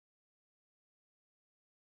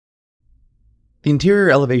The interior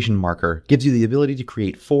elevation marker gives you the ability to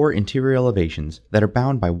create 4 interior elevations that are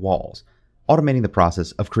bound by walls, automating the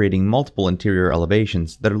process of creating multiple interior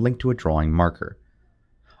elevations that are linked to a drawing marker.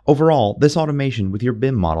 Overall, this automation with your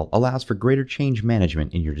BIM model allows for greater change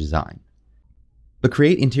management in your design. The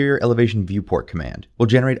Create Interior Elevation Viewport command will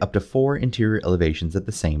generate up to 4 interior elevations at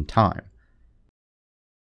the same time.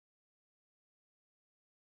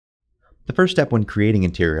 The first step when creating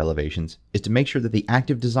interior elevations is to make sure that the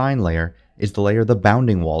active design layer is the layer the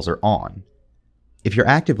bounding walls are on. If your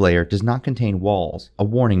active layer does not contain walls, a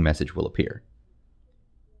warning message will appear.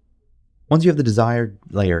 Once you have the desired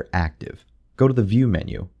layer active, go to the View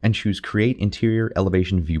menu and choose Create Interior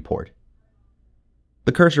Elevation Viewport.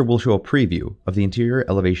 The cursor will show a preview of the interior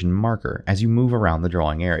elevation marker as you move around the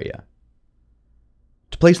drawing area.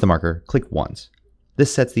 To place the marker, click once.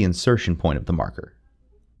 This sets the insertion point of the marker.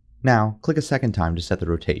 Now, click a second time to set the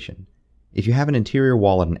rotation. If you have an interior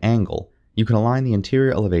wall at an angle, you can align the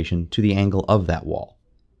interior elevation to the angle of that wall.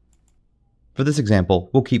 For this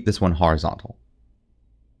example, we'll keep this one horizontal.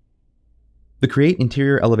 The Create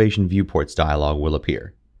Interior Elevation Viewports dialog will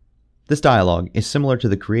appear. This dialog is similar to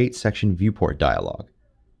the Create Section Viewport dialog.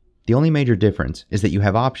 The only major difference is that you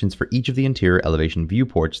have options for each of the interior elevation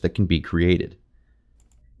viewports that can be created.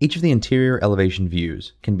 Each of the interior elevation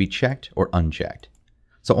views can be checked or unchecked,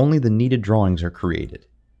 so only the needed drawings are created.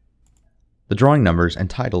 The drawing numbers and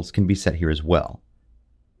titles can be set here as well.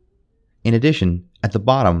 In addition, at the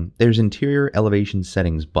bottom, there's Interior Elevation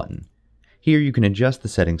Settings button. Here you can adjust the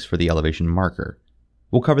settings for the elevation marker.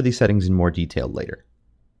 We'll cover these settings in more detail later.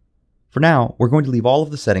 For now, we're going to leave all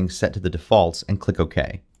of the settings set to the defaults and click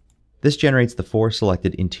OK. This generates the 4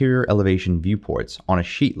 selected interior elevation viewports on a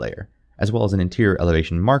sheet layer, as well as an interior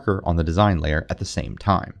elevation marker on the design layer at the same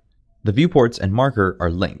time. The viewports and marker are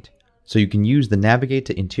linked, so you can use the Navigate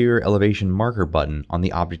to Interior Elevation Marker button on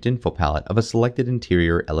the Object Info palette of a selected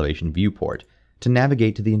interior elevation viewport to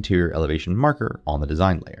navigate to the interior elevation marker on the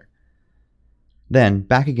design layer. Then,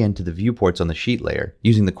 back again to the viewports on the sheet layer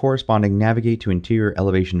using the corresponding Navigate to Interior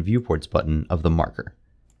Elevation Viewports button of the marker.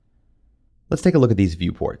 Let's take a look at these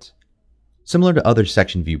viewports. Similar to other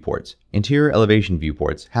section viewports, interior elevation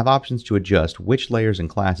viewports have options to adjust which layers and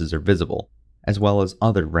classes are visible, as well as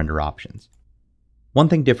other render options. One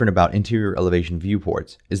thing different about interior elevation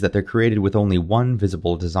viewports is that they're created with only one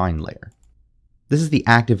visible design layer. This is the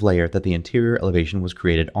active layer that the interior elevation was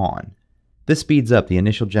created on. This speeds up the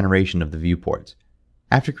initial generation of the viewports.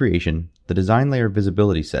 After creation, the design layer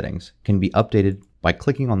visibility settings can be updated by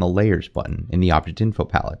clicking on the Layers button in the Object Info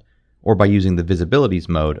palette, or by using the Visibilities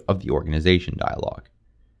mode of the Organization dialog.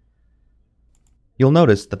 You'll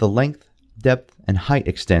notice that the length, depth, and height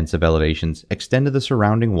extents of elevations extend to the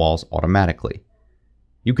surrounding walls automatically.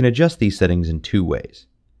 You can adjust these settings in 2 ways.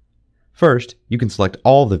 First, you can select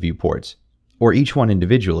all the viewports, or each one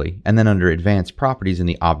individually, and then under Advanced Properties in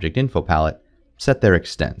the Object Info palette, set their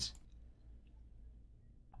extents.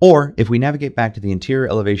 Or, if we navigate back to the interior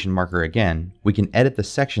elevation marker again, we can edit the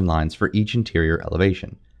section lines for each interior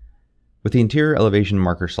elevation. With the interior elevation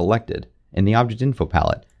marker selected, in the Object Info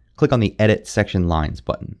palette, click on the Edit Section Lines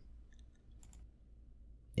button.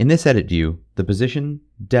 In this edit view, the position,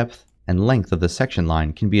 depth, and length of the section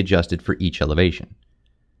line can be adjusted for each elevation.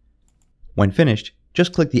 When finished,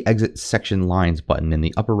 just click the Exit Section Lines button in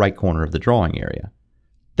the upper right corner of the drawing area.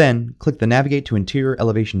 Then, click the Navigate to Interior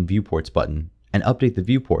Elevation Viewports button and update the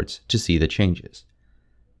viewports to see the changes.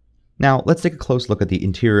 Now, let's take a close look at the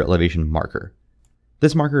interior elevation marker.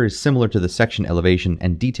 This marker is similar to the section elevation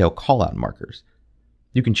and detail callout markers.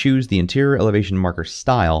 You can choose the interior elevation marker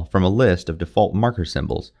style from a list of default marker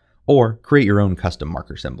symbols, or create your own custom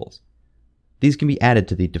marker symbols. These can be added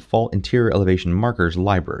to the default interior elevation markers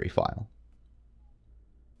library file.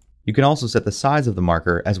 You can also set the size of the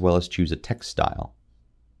marker as well as choose a text style.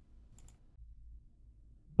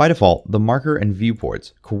 By default, the marker and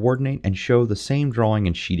viewports coordinate and show the same drawing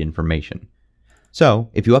and sheet information. So,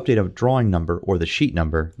 if you update a drawing number or the sheet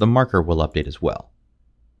number, the marker will update as well.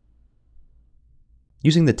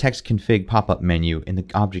 Using the Text Config pop-up menu in the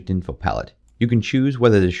Object Info palette, you can choose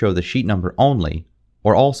whether to show the sheet number only,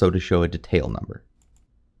 or also to show a detail number.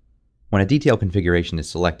 When a detail configuration is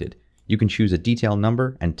selected, you can choose a detail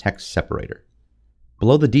number and text separator.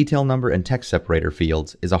 Below the detail number and text separator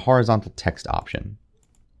fields is a horizontal text option.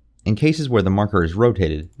 In cases where the marker is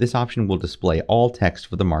rotated, this option will display all text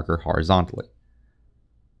for the marker horizontally.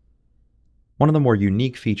 One of the more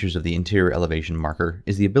unique features of the interior elevation marker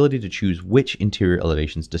is the ability to choose which interior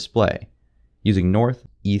elevations display. Using north,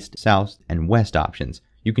 east, south, and west options,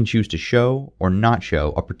 you can choose to show or not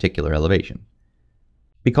show a particular elevation.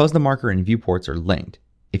 Because the marker and viewports are linked,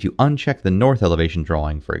 if you uncheck the north elevation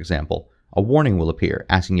drawing, for example, a warning will appear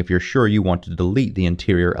asking if you're sure you want to delete the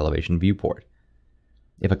interior elevation viewport.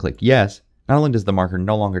 If I click yes, not only does the marker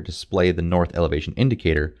no longer display the north elevation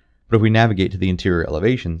indicator, but if we navigate to the interior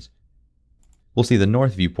elevations, we'll see the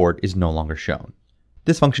north viewport is no longer shown.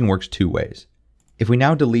 This function works two ways. If we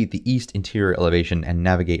now delete the east interior elevation and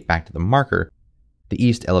navigate back to the marker, the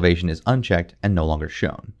east elevation is unchecked and no longer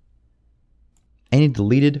shown. Any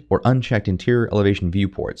deleted or unchecked interior elevation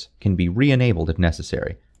viewports can be re-enabled if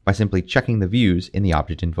necessary by simply checking the views in the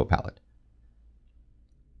Object Info palette.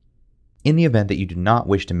 In the event that you do not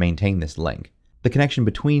wish to maintain this link, the connection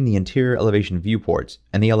between the interior elevation viewports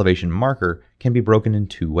and the elevation marker can be broken in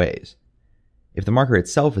two ways. If the marker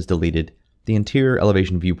itself is deleted, the interior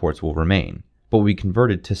elevation viewports will remain, but will be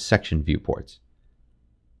converted to section viewports.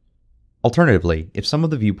 Alternatively, if some of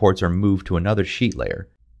the viewports are moved to another sheet layer,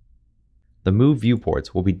 the moved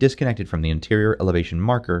viewports will be disconnected from the interior elevation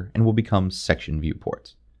marker and will become section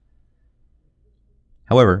viewports.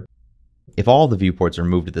 However, if all the viewports are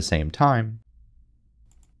moved at the same time,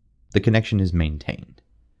 the connection is maintained.